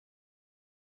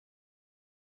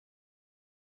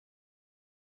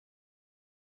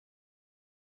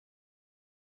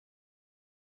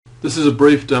This is a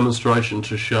brief demonstration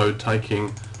to show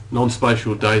taking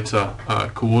non-spatial data,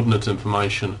 coordinate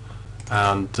information,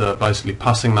 and basically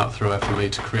passing that through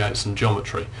FME to create some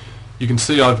geometry. You can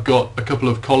see I've got a couple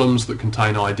of columns that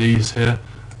contain IDs here.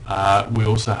 We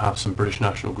also have some British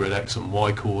National Grid X and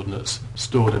Y coordinates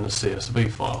stored in a CSV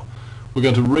file. We're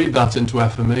going to read that into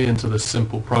FME, into this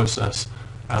simple process,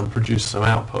 and produce some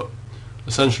output.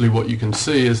 Essentially what you can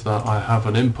see is that I have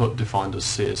an input defined as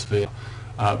CSV,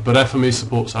 but FME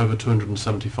supports over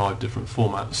 275 different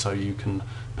formats, so you can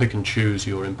pick and choose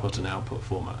your input and output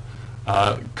format.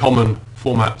 Common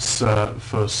formats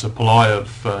for supply of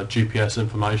GPS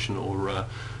information or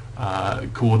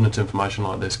coordinate information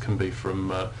like this can be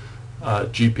from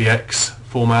GPX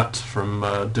format,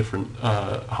 from different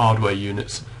hardware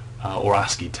units, or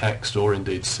ASCII text, or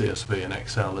indeed CSV and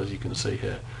Excel, as you can see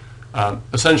here.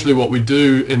 Essentially what we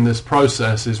do in this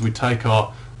process is we take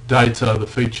our data, the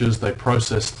features, they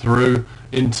process through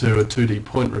into a 2D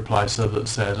point replacer that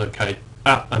says, okay,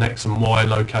 at an X and Y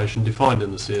location defined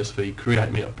in the CSV,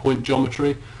 create me a point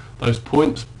geometry. Those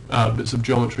point bits of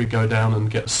geometry go down and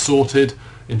get sorted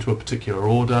into a particular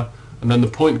order, and then the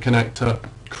point connector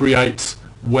creates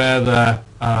where they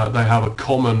have a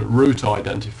common route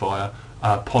identifier,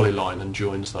 polyline, and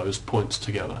joins those points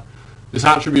together. This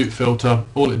attribute filter,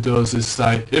 all it does is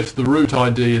say if the route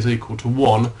ID is equal to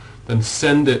 1, then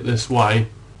send it this way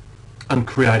and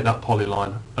create that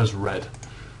polyline as red.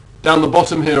 Down the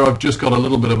bottom here I've just got a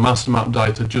little bit of master map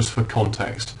data just for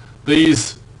context.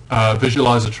 These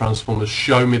visualizer transformers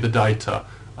show me the data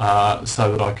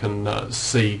so that I can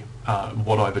see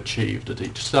what I've achieved at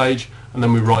each stage, and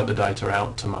then we write the data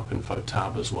out to MapInfo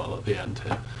tab as well at the end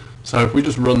here. So if we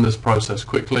just run this process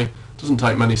quickly, it doesn't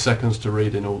take many seconds to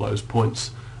read in all those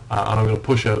points, and I'm going to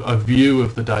push a view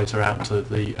of the data out to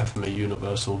the FME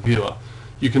Universal Viewer.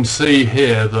 You can see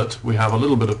here that we have a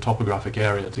little bit of topographic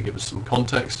area to give us some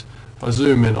context. If I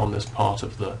zoom in on this part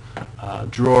of the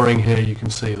drawing here, you can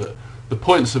see that the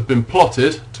points have been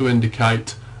plotted to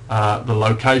indicate the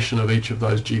location of each of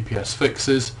those GPS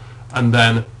fixes, and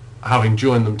then having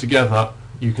joined them together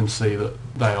you can see that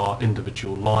they are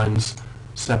individual lines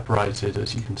separated,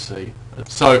 as you can see.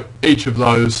 So each of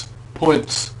those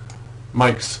points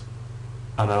makes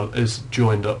and is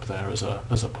joined up there as a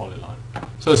polyline.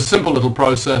 So it's a simple little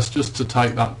process just to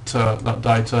take that that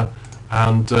data,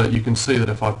 and you can see that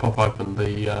if I pop open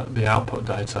the output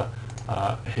data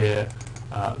here,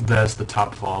 there's the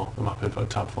tab file, the MapInfo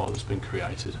tab file that's been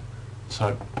created.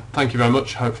 So thank you very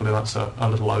much. Hopefully that's a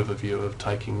little overview of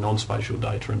taking non-spatial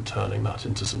data and turning that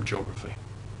into some geography.